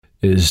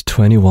It is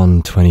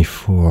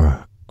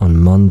 21:24 on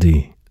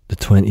Monday, the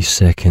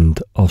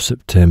 22nd of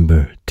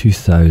September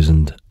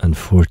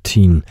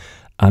 2014.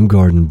 I'm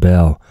Gordon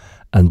Bell,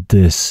 and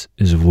this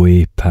is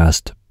Way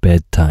Past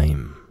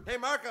Bedtime. Hey,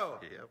 Marco.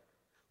 Yep.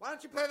 Why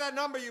don't you play that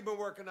number you've been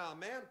working on,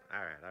 man? All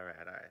right.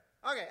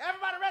 Okay,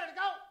 everybody ready to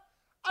go?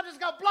 I'm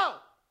just gonna blow.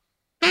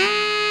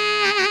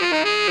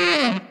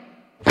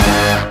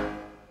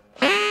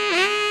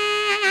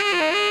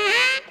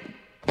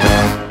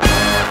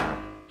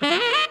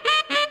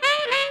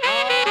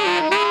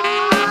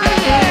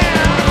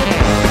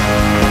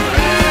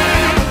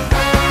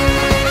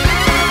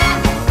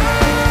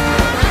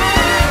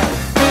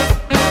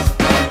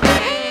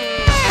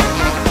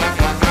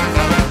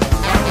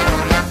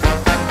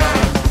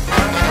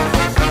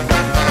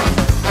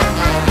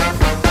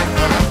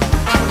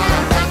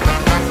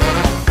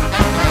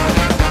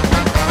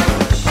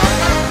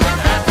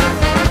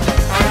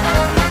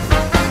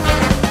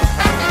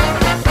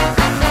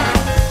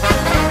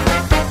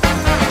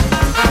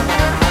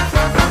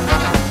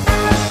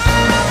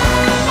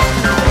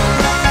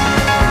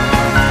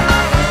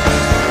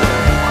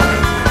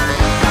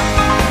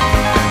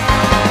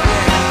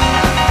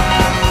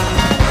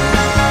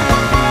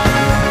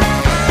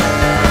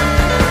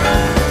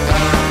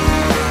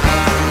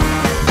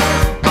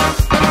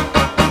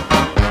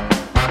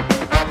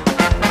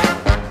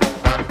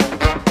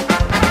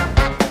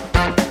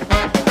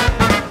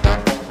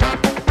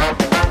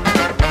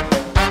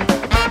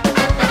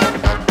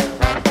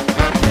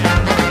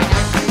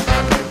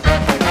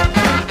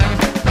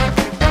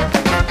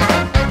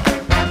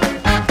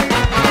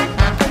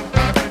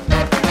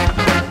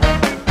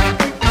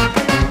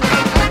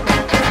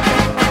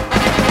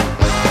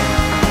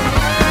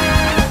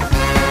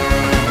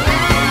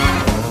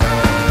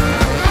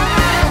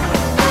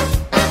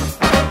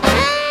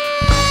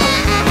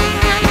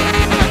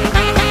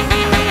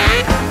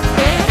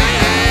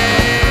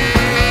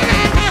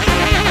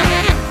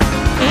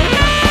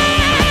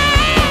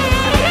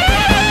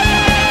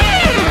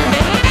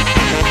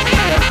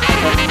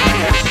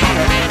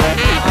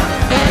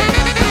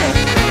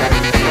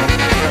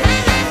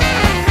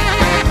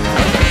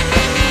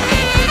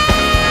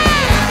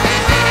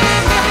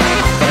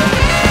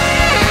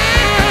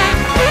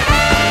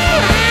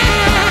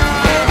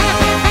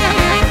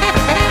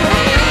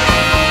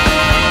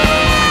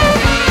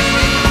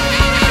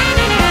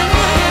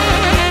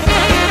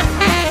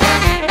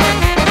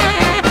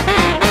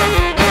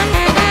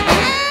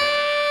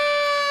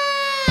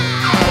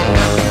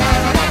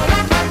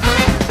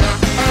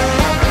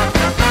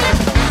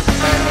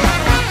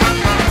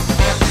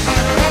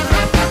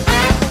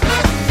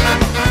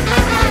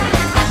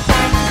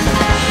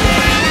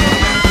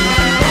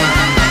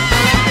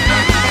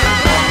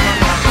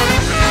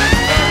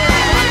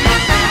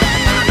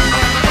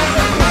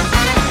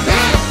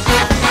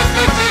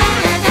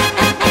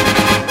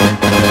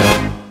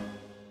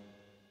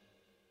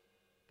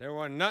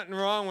 Nothing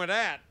wrong with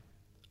that.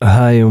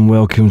 Hi, and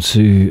welcome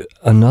to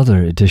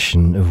another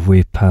edition of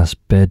Way Past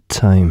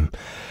Bedtime.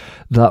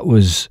 That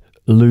was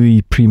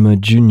Louis Prima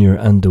Jr.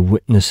 and the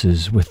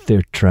Witnesses with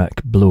their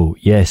track Blow.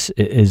 Yes,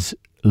 it is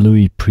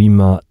Louis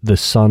Prima, the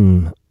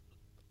son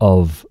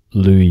of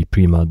Louis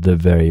Prima, the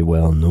very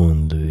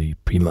well-known Louis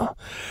Prima.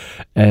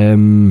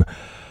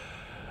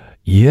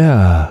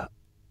 Yeah,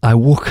 I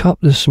woke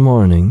up this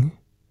morning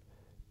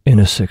in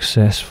a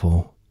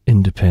successful,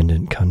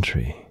 independent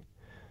country,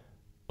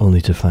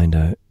 only to find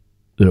out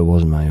that it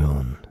wasn't my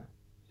own.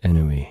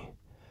 Anyway,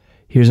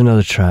 here's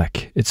another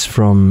track. It's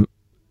from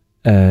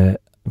a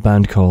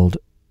band called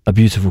A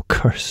Beautiful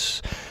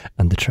Curse,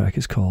 and the track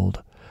is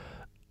called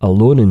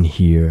Alone in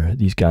Here.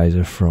 These guys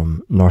are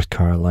from North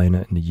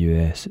Carolina in the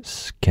US.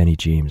 It's Kenny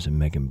James and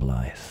Megan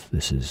Blythe.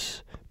 This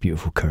is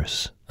Beautiful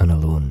Curse and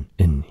Alone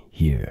in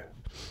Here.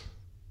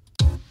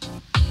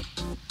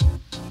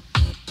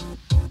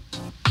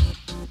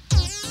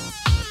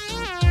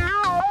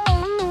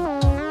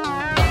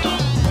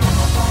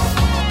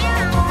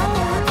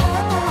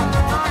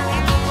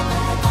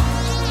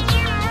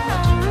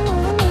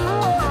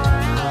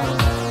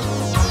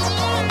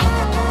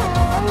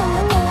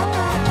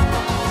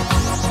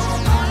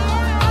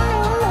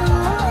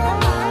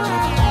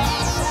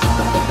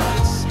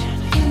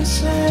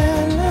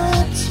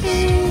 Insanity,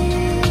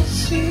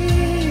 see.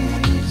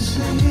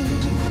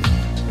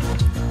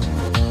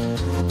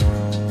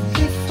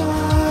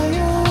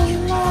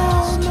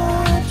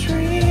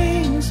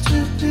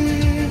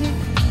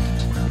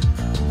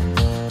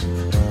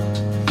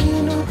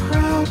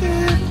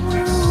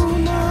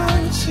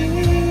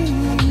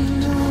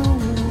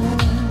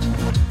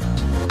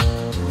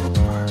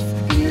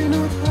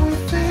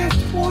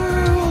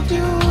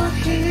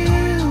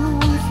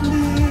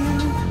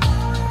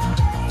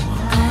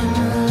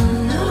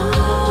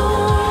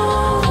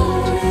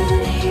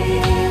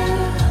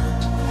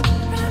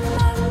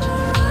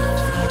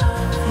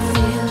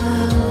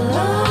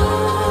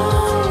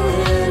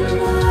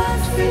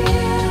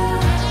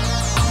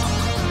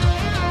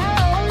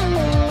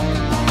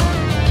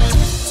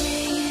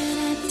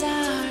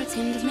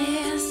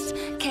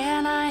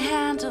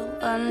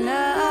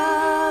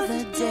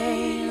 another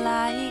day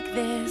like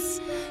this.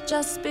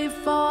 Just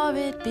before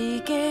it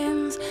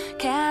begins,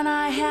 can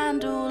I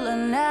handle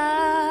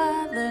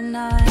another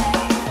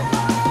night?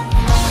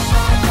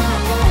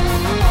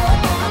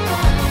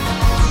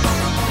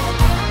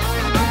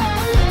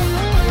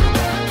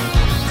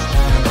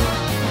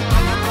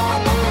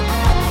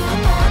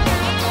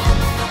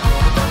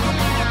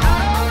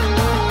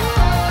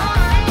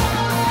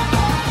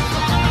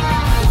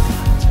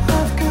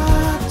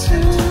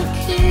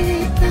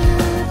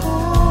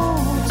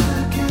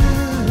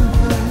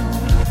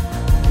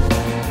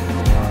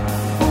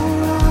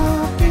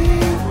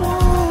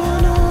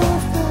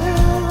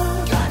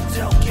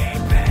 Okay.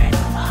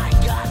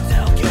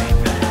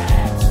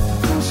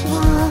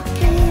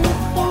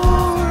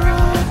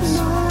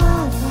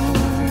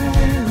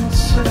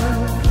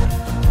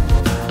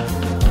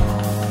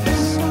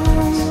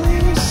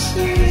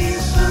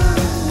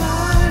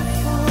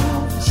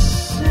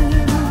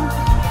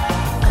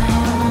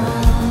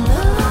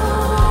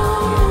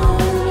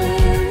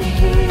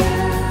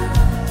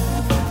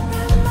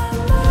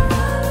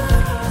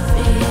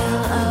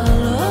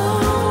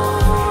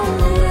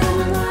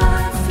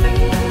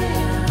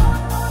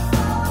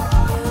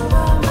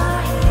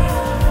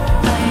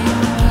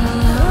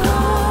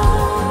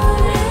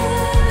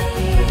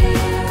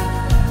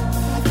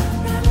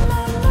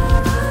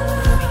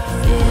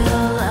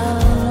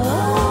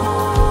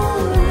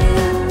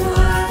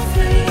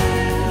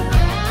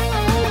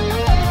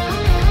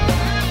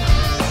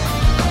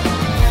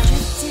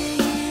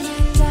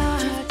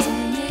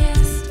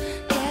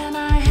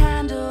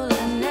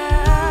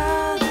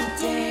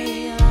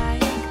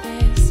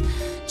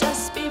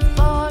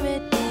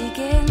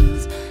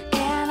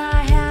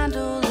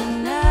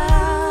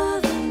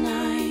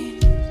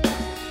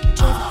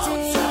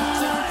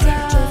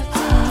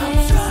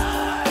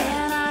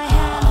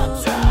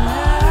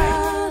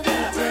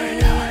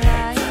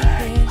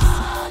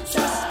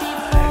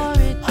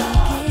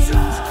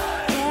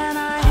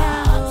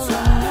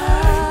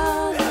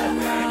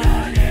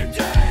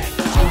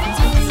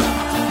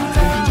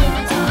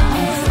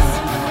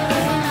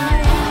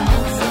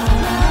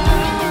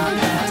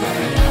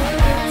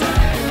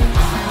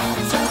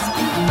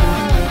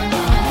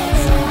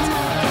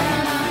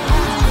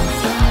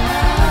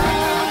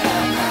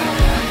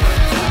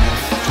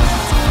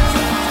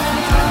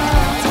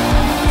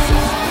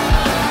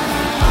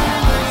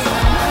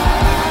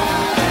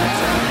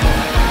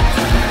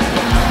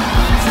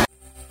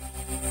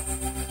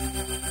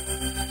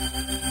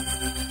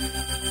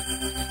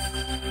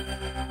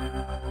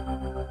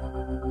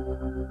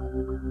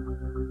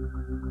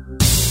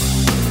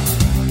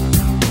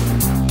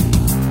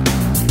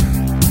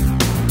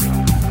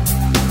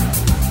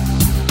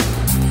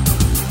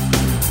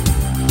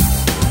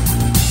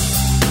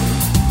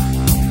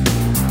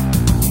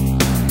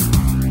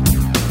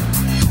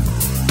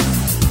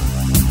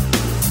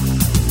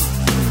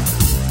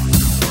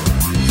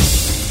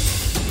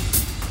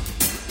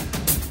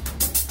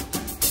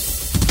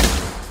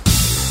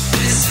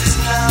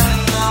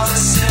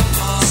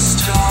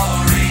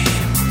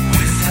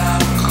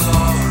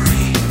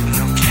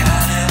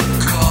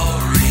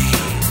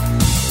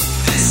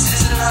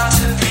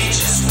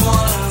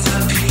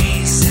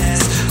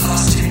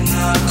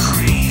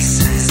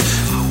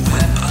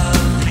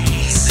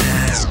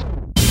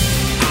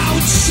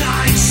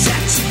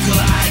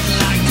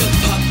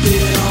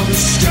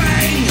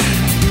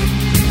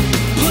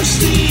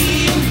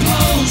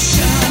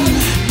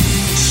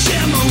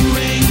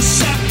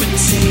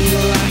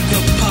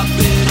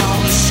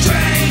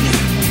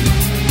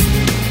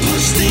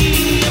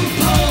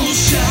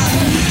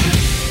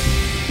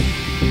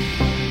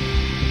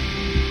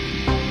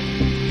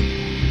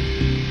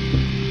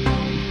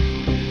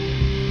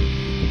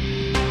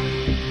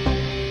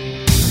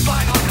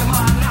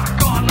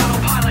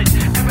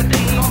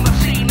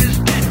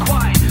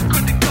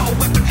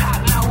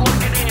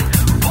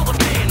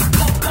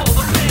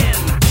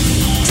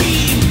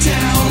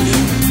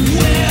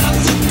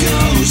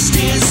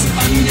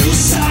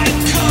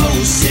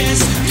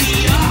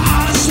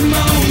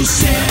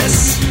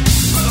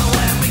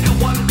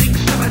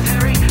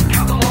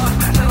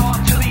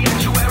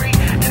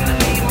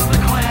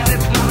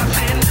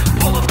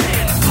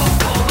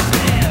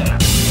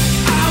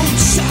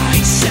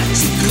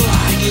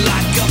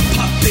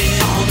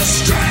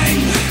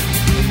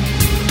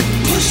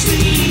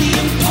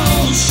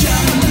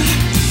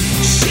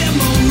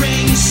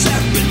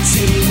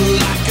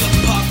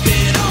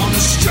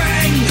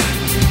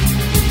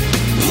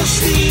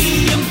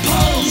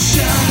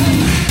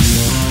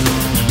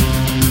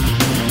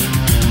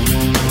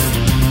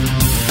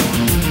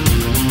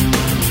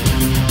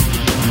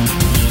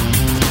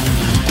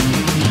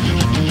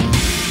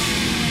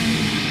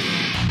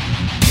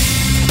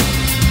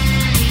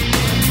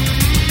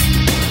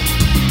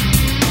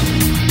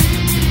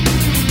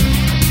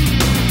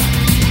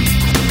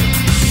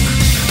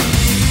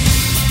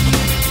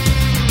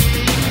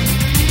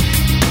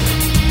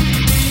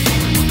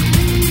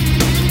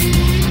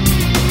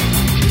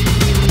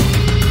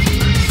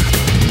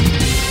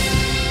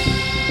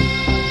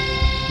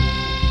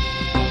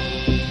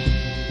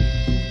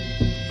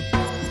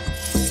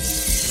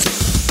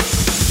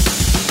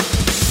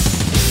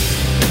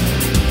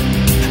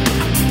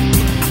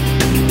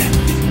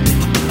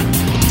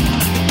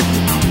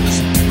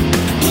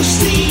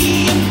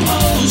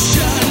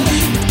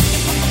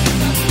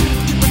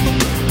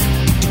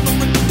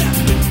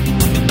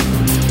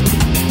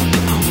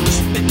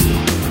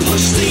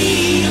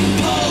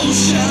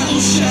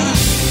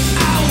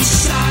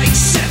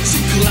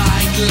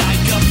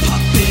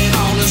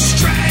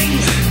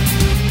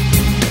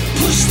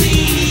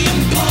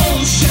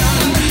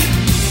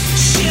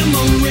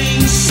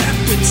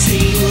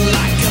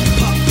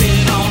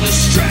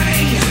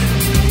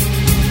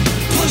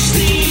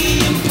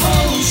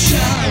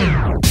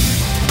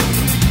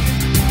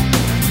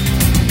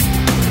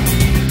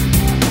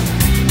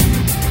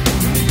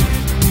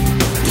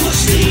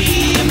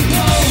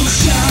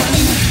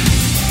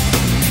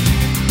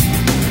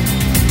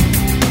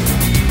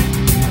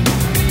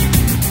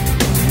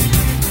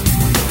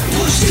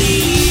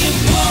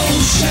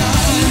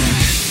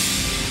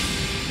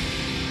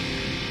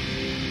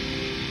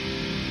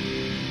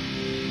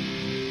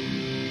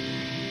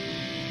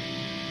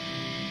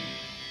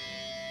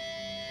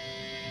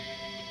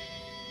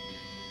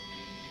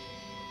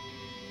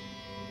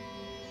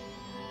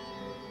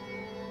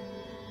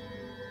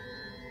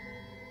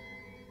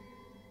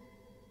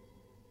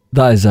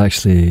 That is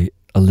actually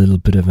a little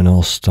bit of an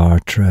all-star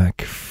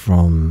track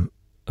from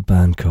a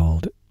band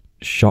called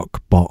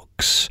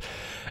Shockbox.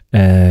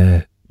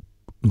 The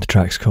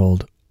track's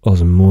called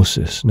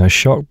Osmosis. Now,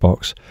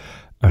 Shockbox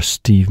are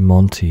Steve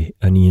Monty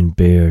and Ian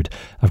Baird.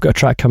 I've got a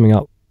track coming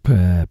up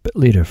a bit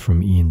later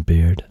from Ian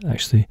Baird,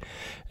 actually,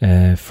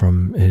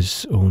 from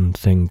his own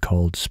thing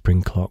called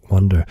Spring Clock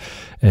Wonder.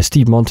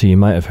 Steve Monty you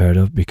might have heard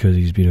of because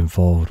he's been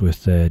involved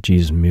with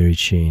Jesus and Mary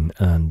Chain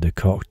and the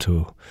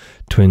Cocteau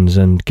Twins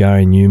and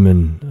Gary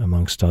Newman,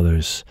 amongst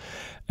others.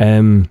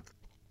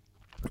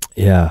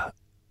 Yeah,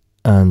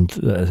 and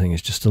I think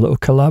it's just a little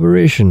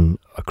collaboration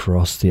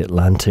across the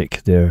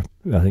Atlantic there.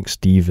 I think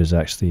Steve is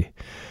actually...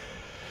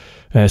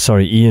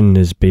 Ian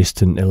is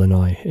based in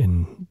Illinois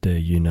in the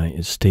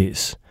United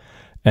States.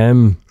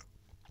 A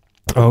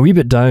wee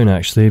bit down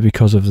actually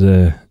because of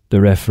the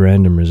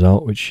referendum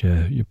result, which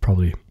you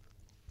probably,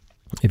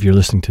 if you're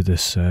listening to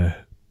this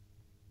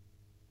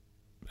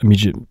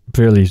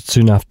fairly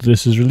soon after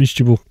this is released,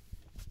 you will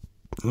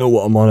know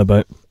what I'm on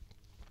about.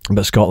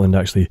 But Scotland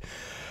actually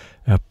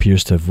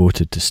appears to have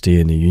voted to stay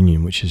in the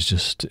Union, which is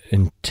just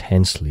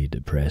intensely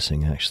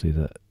depressing actually,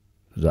 that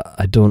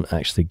I don't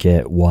actually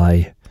get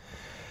why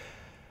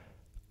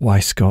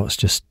Scots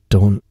just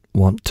don't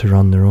want to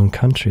run their own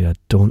country. I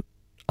don't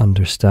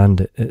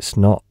understand it. It's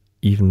not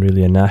even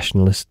really a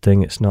nationalist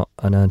thing. It's not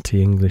an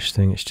anti-English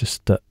thing. It's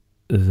just that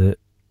the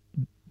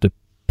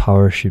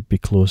power should be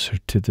closer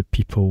to the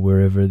people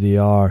wherever they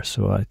are.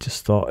 So I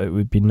just thought it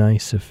would be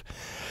nice if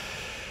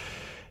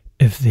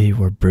they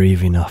were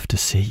brave enough to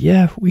say,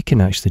 yeah, we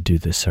can actually do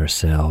this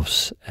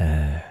ourselves.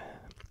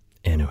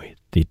 Anyway,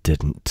 they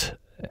didn't.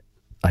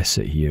 I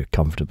sit here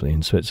comfortably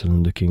in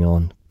Switzerland looking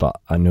on,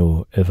 but I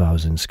know if I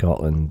was in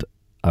Scotland,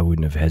 I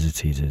wouldn't have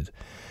hesitated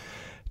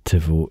to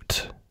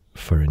vote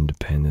for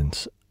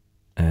independence.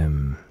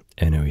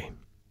 Anyway,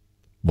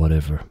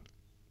 whatever.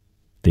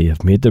 They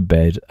have made their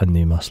bed and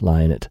they must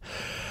lie in it.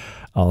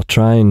 I'll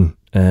try and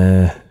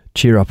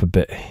cheer up a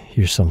bit.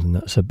 Here's something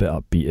that's a bit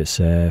upbeat. It's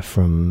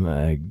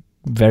from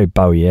very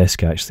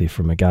Bowie-esque actually,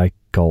 from a guy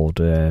called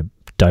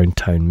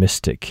Downtown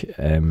Mystic.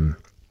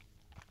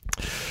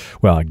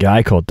 Well, a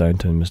guy called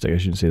Downtown Mystic, I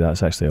shouldn't say that.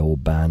 It's actually a whole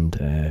band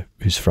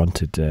who's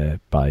fronted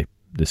by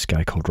this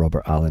guy called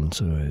Robert Allen.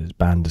 So his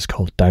band is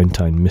called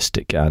Downtown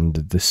Mystic, and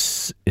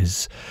this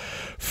is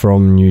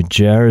from New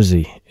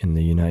Jersey in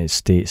the United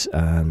States,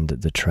 and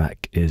the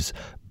track is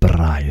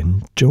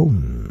Brian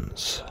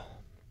Jones.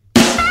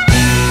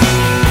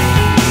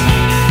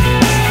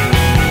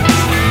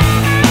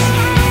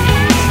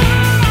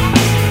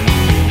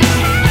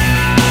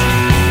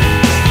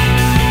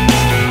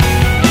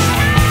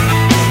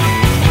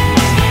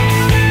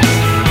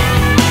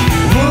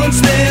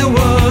 There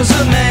was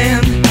a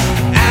man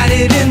I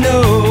didn't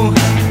know.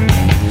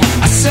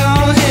 I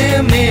saw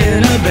him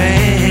in a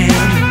band.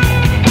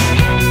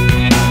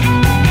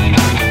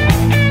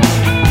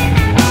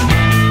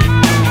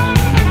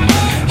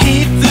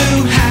 He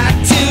flew high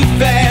to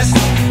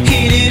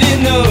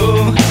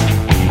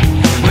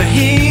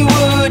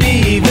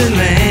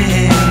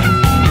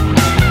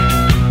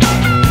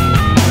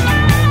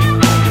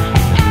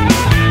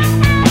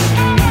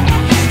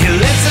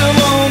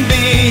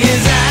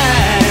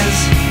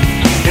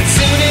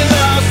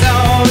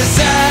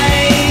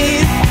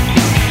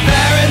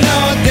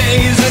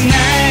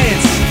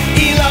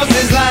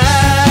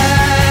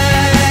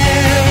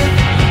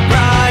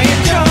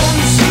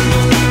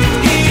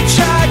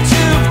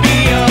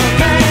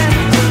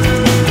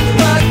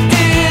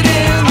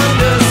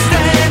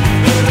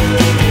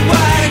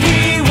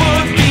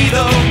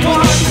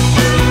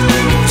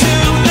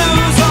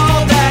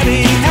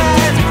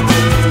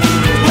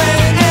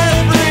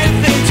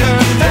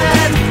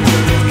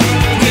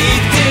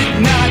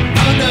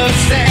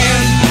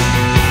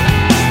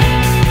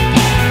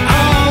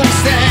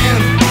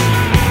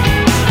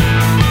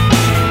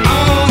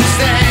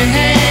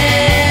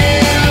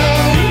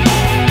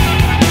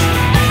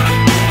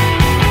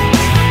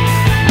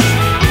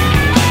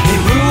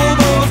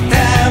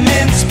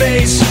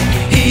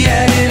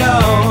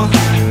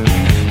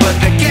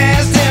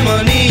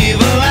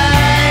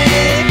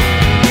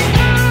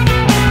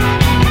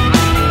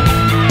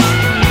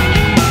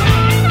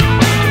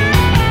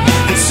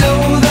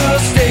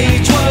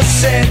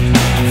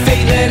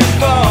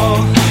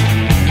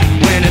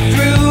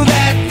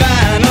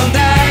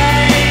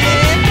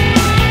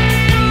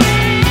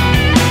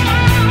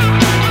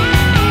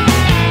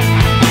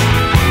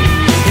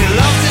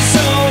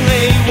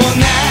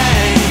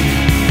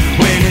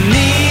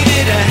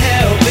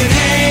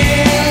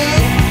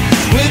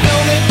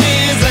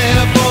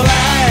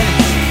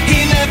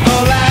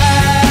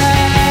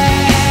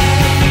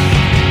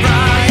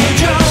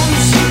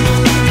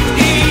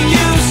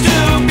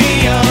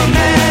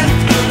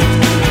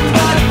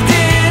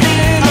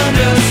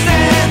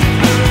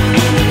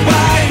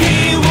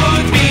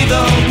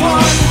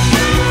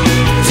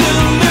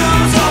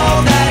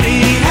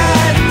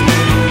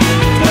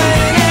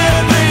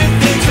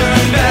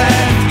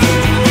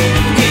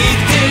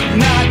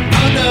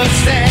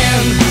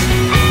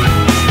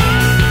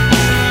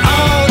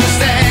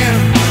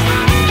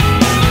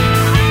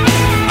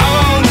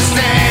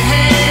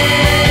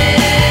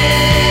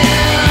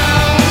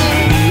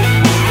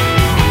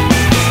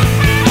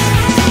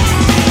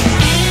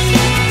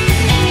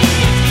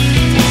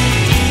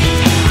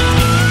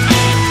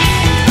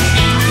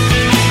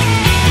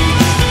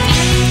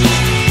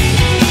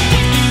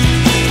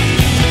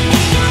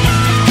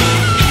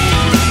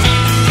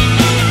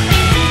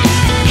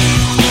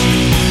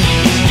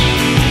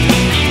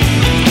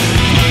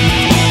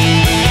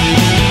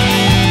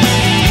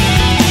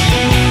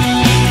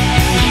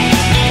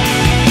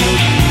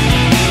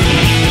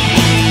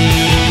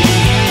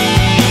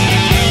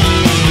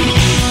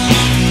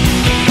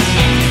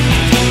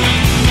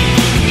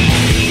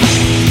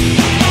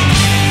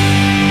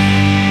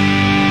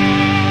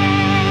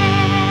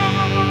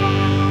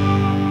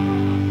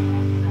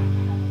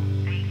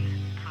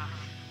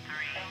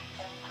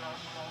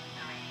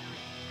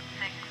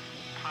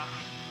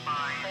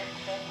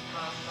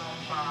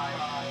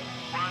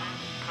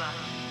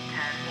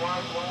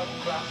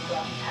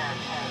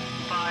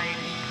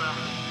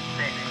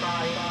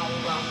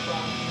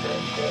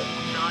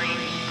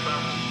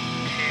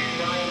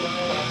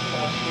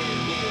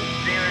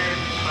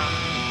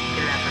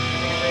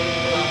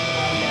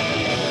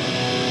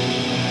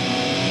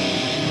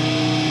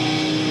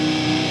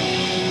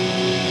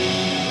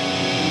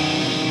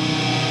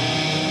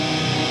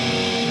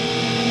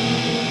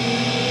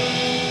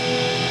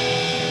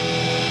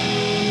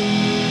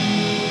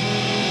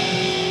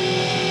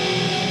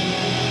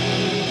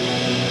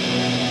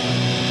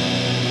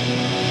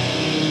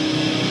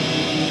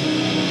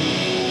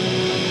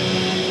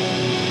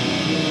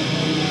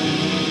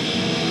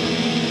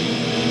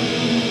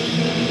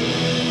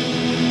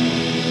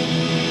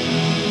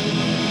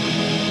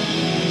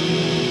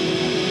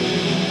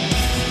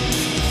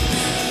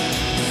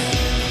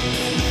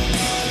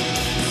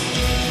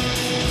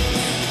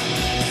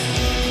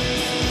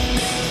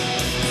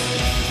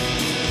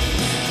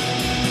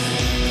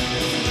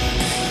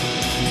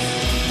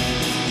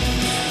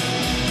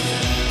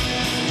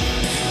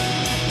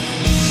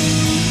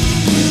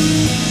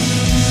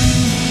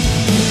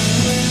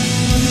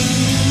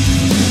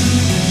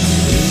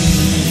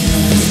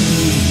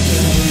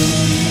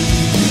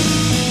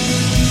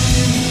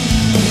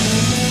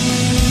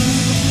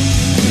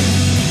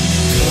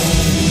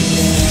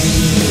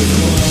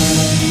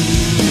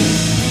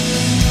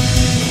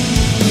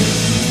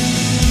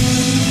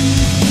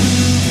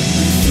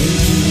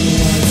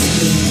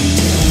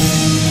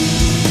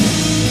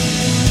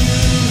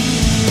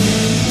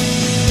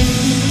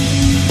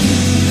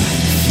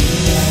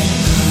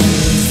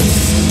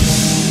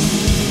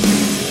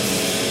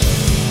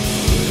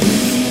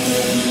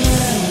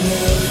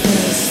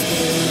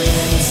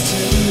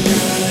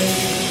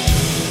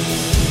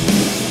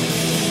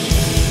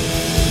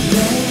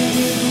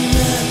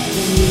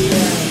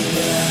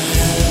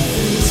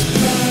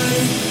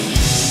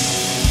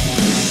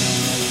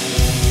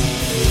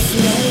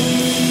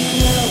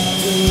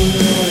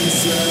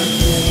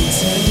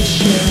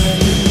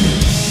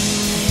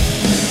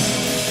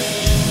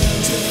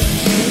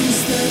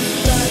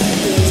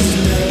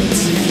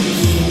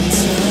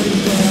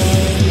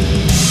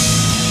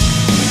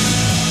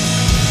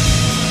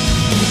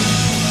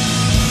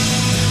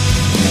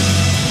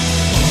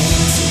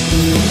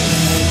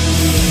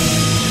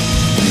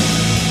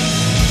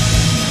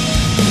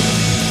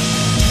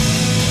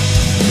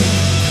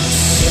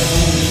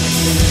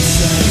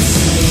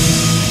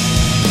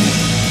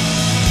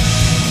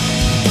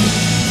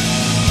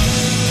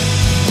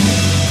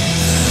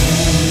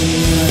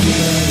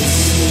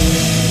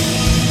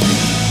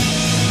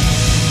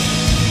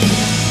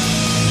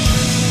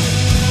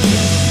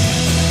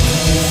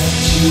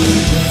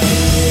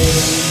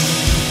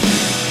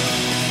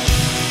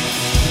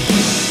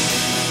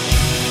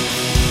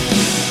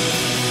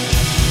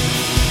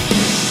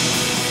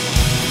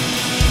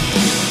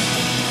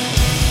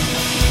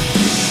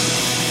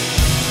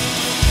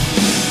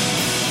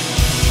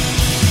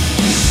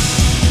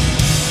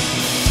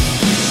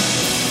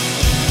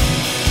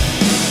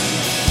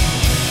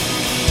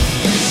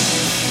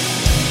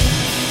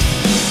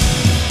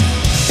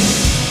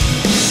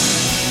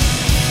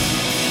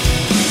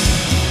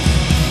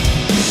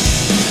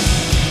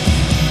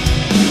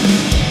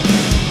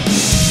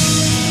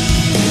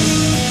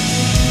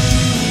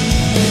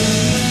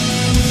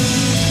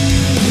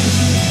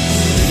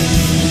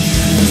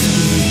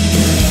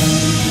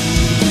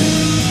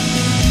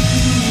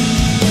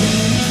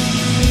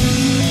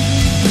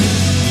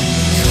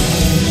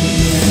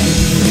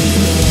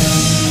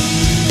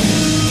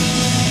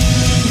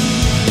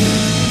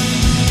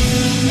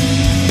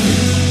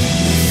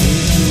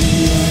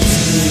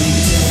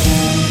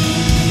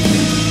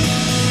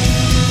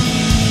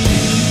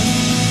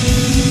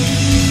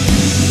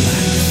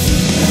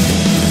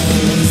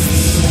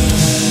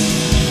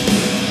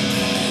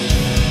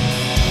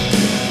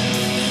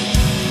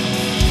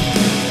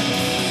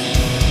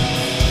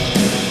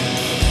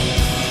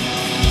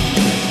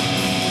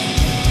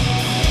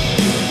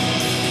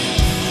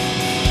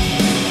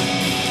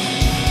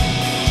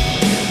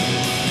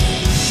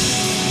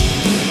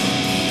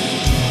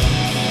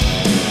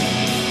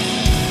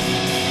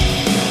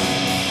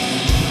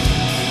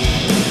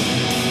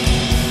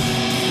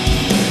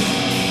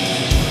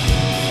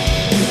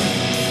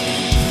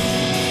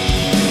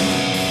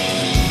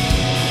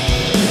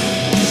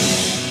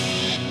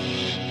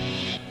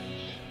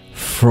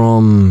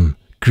From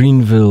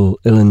Greenville,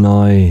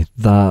 Illinois,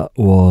 that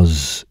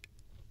was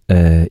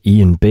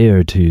Ian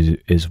Baird, who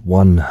is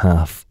one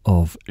half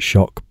of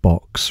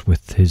Shockbox,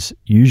 with his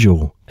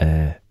usual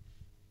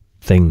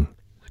thing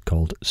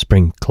called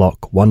Spring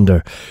Clock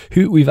Wonder,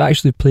 who we've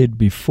actually played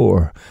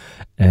before.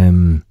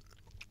 I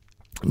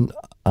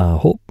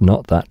hope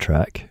not that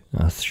track.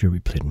 I'm sure we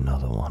played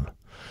another one.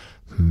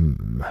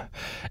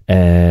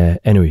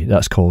 Anyway,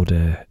 that's called,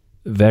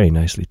 very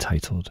nicely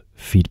titled,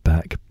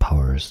 Feedback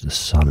Powers the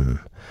Sun.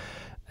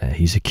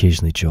 He's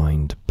occasionally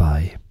joined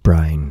by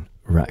Brian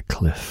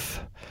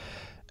Ratcliffe.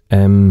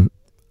 I'm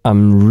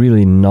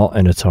really not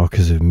in a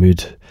talkative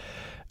mood,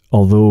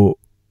 although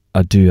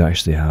I do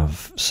actually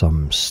have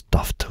some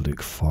stuff to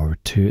look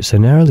forward to. It's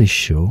an early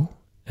show,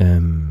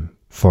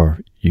 for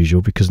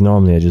usual, because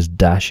normally I just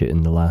dash it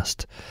in the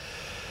last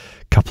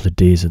couple of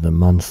days of the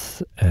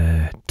month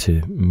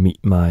to meet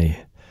my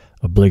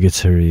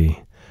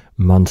obligatory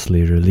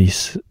monthly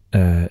release.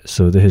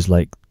 So this is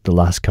like the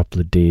last couple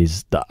of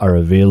days that are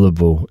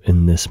available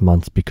in this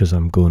month, because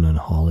I'm going on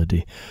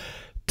holiday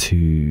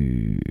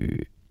to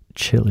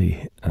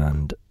Chile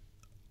and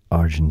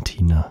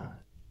Argentina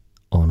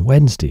on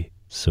Wednesday.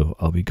 So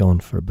I'll be gone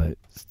for about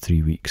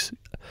 3 weeks.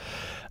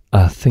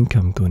 I think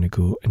I'm going to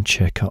go and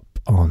check up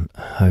on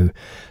how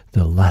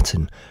the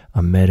Latin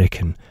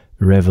American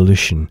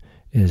revolution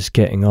is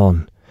getting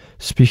on.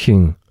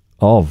 Speaking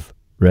of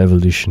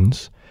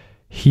revolutions,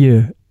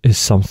 here is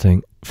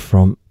something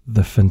from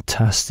the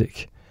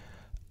fantastic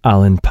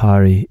Alun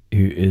Parry,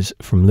 who is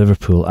from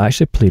Liverpool. I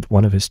actually played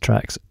one of his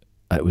tracks.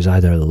 It was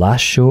either the last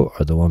show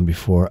or the one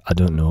before, I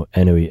don't know.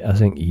 Anyway, I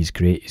think he's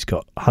great. He's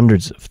got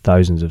hundreds of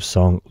thousands of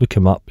songs. Look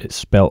him up. It's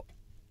spelled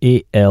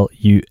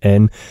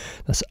A-L-U-N.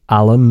 That's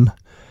Alun,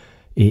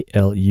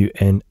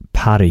 A-L-U-N,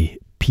 Parry,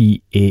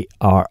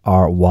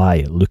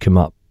 P-A-R-R-Y. Look him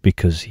up,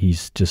 because he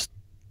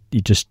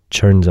just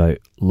churns out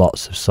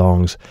lots of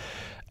songs,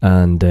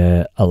 and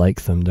I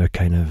like them. They're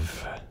kind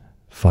of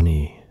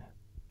funny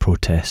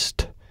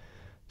protest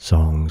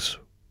songs,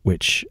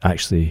 which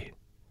actually,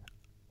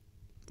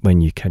 when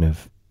you kind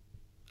of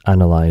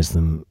analyse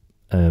them,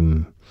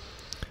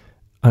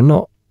 are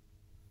not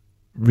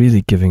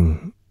really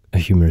giving a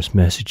humorous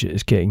message.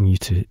 It's getting you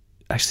to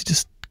actually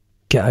just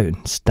get out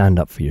and stand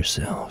up for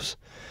yourselves.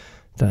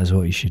 That is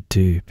what you should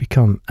do.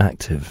 Become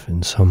active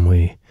in some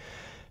way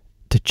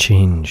to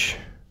change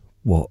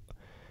what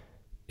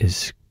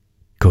is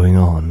going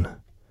on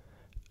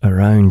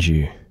around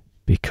you,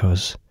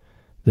 because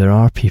there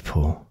are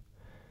people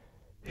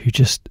who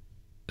just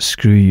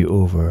screw you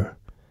over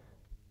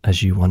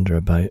as you wander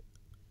about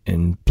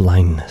in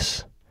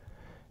blindness.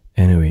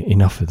 Anyway,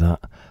 enough of that.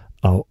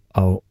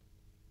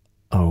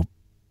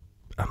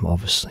 I'm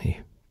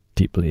obviously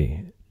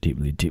deeply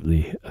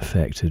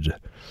affected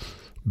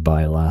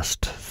by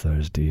last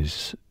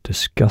Thursday's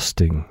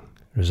disgusting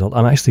result.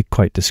 I'm actually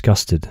quite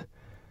disgusted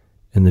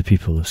in the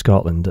people of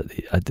Scotland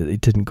that they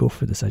didn't go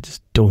for this. I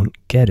just don't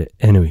get it.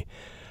 Anyway,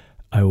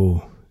 I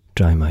will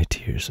dry my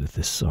tears with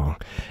this song.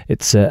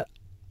 It's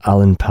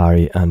Alun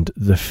Parry and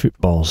the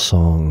Football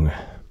Song.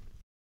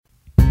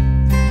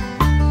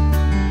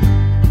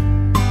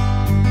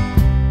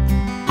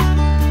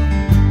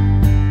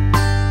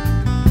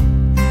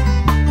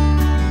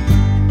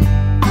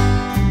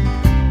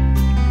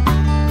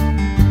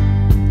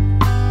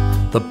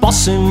 The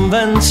boss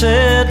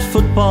invented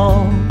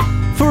football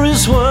for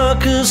his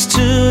workers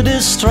to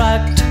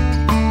distract,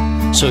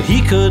 so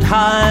he could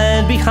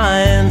hide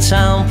behind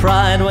town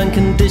pride when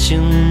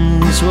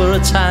conditions were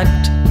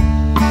attacked.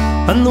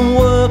 And the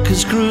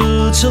workers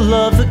grew to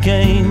love the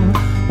game.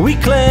 We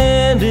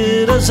claimed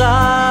it as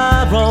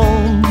our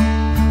own,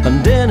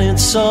 and in it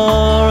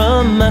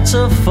saw a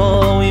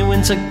metaphor: we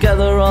win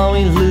together or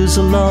we lose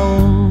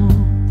alone.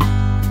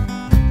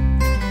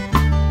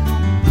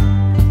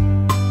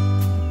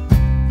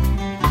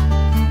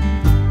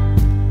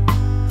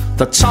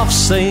 The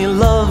toughs, they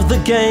loved the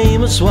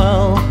game as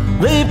well.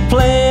 They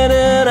played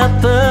it at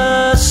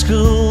the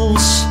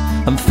schools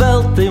and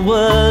felt they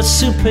were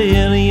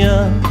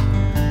superior,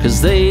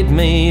 'cause they'd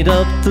made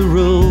up the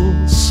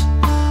rules.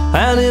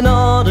 And in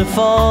order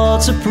for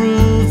to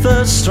prove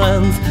their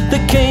strength, they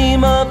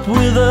came up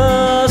with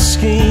a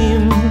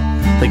scheme.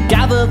 They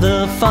gathered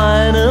the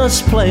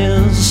finest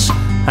players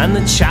and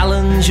they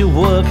challenged your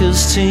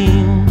workers'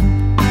 team.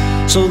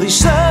 So they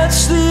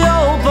searched the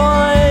old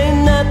boy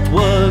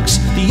networks,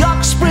 the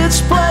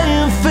Oxbridge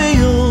playing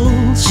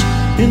fields,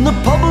 in the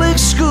public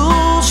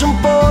schools and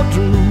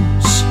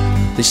boardrooms.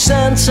 They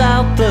sent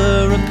out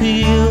their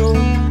appeal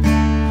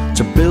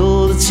to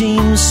build a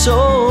team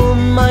so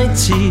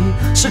mighty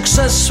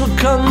success would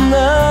come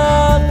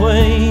their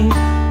way.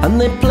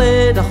 And they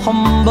played a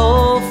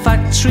humble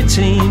factory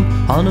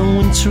team on a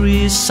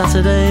wintry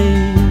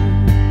Saturday.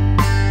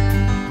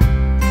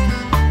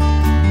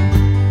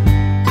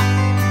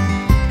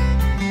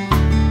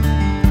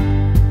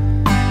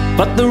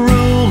 But the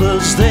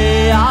rulers,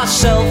 they are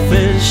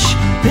selfish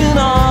in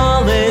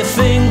all they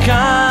think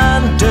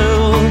and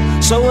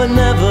do. So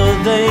whenever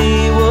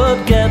they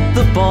would get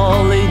the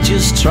ball, they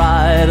just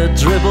try to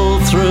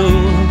dribble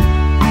through.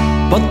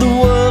 But the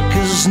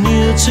workers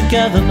knew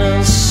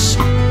togetherness,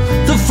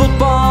 the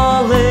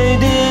football they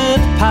did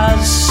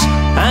pass,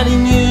 and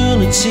in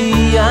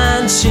unity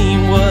and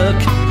teamwork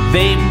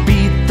they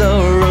beat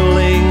the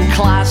ruling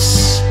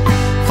class.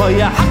 For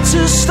you had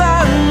to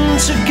stand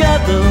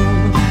together,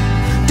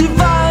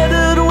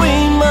 divided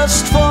we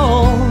must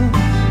fall,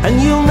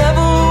 and you'll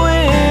never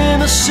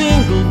win a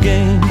single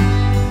game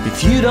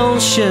if you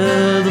don't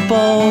share the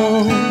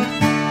ball.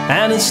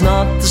 And it's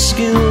not the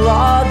skill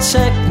or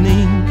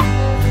technique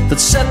that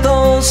set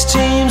those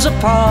teams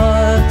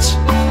apart,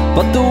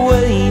 but the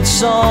way each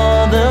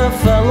saw their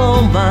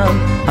fellow man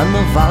and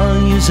the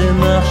values in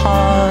their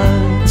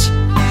heart.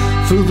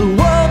 For the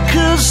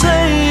workers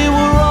they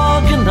were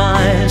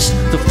organised,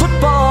 the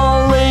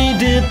football they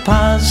did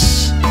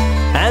pass,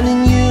 and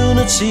in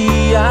unity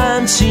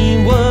and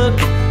teamwork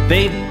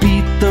they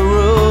beat the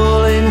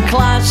ruling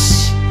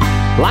class.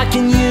 Like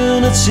in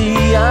unity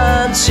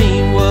and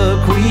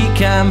teamwork we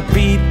can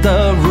beat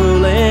the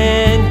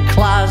ruling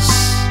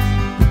class.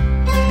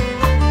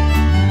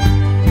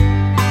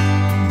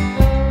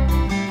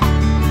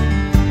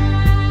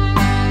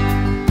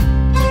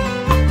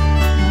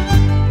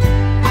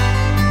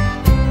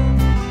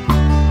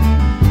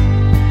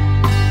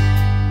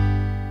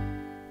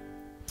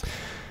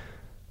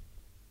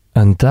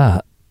 And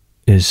that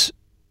is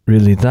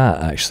really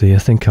that, actually. I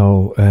think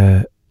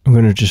I'm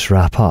going to just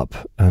wrap up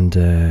and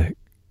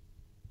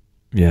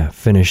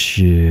finish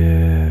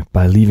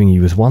by leaving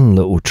you with one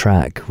little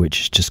track,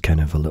 which is just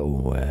kind of a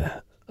little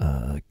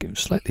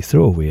slightly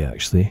throwaway,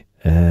 actually.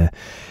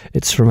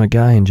 It's from a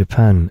guy in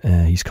Japan.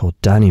 He's called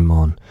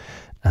Daniemon,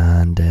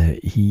 and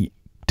he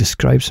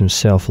describes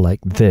himself like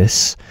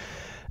this: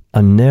 a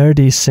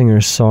nerdy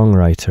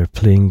singer-songwriter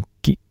playing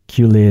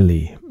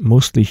ukulele,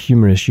 mostly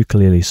humorous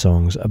ukulele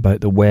songs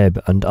about the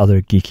web and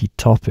other geeky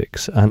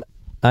topics. And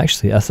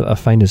actually, I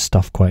find his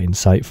stuff quite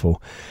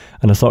insightful.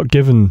 And I thought,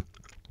 given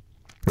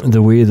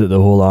the way that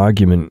the whole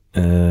argument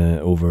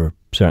over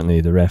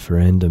certainly the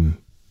referendum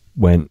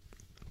went,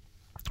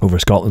 over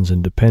Scotland's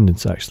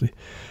independence actually,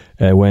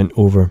 went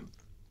over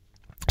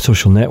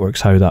social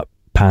networks, how that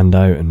panned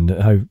out, and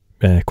how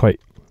quite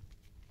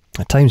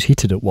at times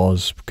heated it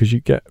was, because you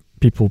get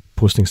people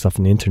posting stuff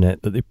on the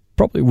internet that they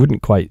probably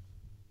wouldn't quite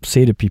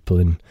say to people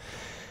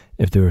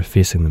if they were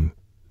facing them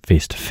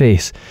face to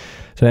face.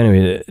 So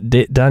anyway,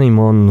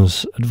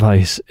 Daniemon's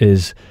advice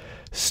is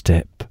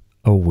step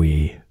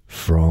away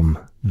from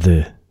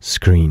the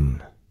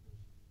screen.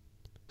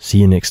 See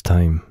you next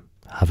time.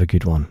 Have a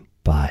good one.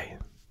 Bye.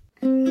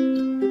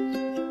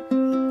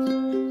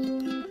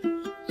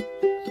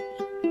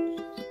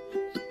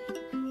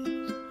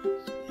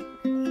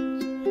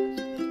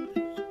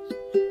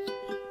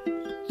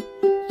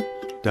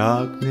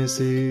 Darkness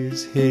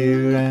is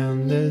here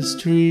and the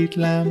street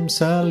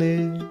lamps are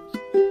lit,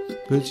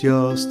 but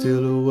you're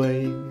still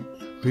awake,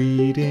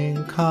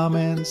 reading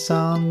comments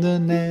on the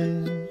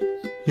net.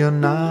 You're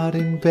not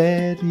in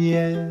bed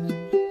yet,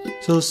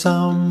 so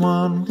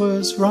someone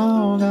was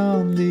wrong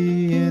on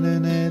the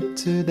internet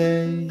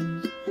today.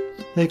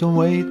 They can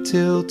wait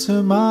till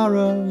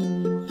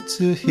tomorrow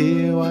to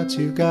hear what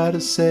you gotta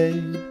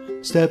say.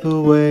 Step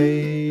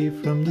away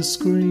from the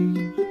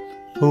screen,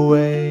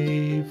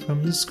 away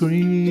from the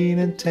screen,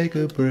 and take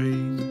a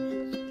break.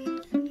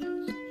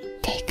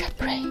 Take a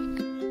break.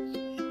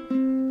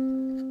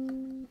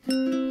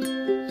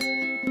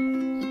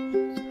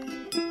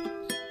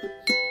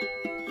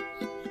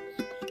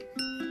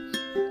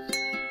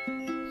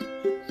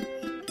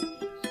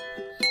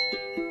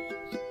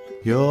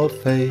 Your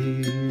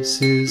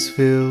face is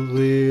filled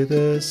with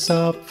a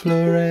soft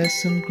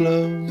fluorescent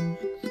glow.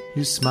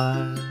 You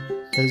smile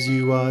as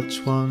you watch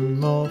one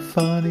more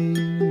funny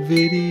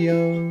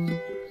video.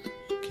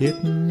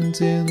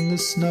 Kittens in the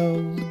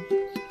snow.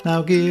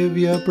 Now give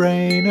your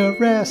brain a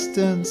rest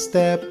and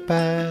step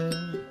back.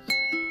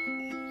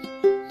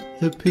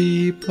 The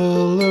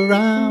people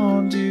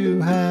around you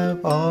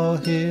have all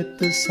hit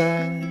the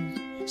sack.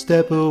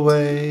 Step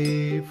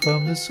away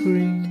from the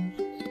screen,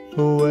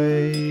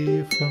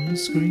 away from the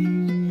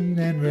screen,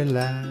 and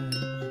relax.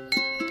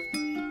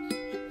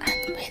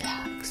 And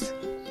relax.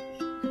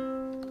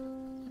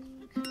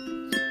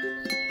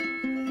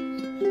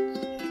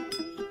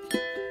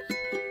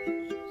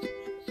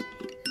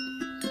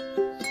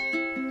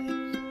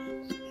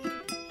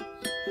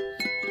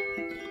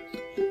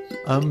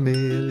 A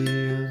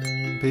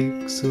million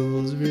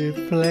pixels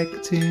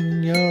reflect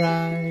in your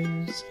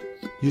eyes.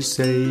 You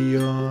say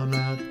you're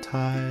not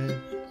tired.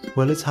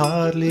 Well, it's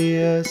hardly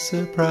a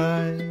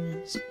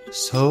surprise.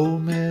 So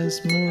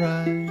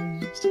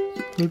mesmerized.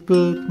 But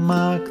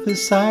bookmark the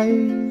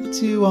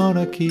site you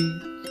wanna keep.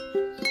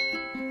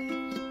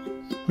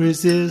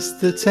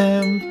 Resist the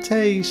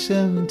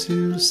temptation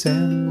to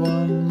send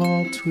one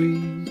more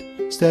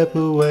tweet. Step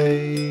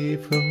away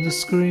from the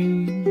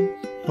screen,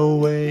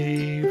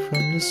 away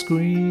from the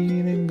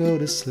screen, and go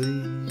to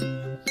sleep.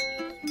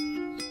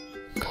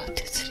 Go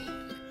to sleep.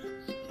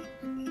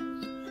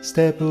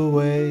 Step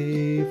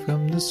away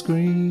from the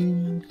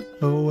screen,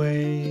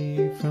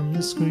 away from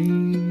the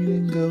screen,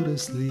 and go to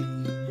sleep.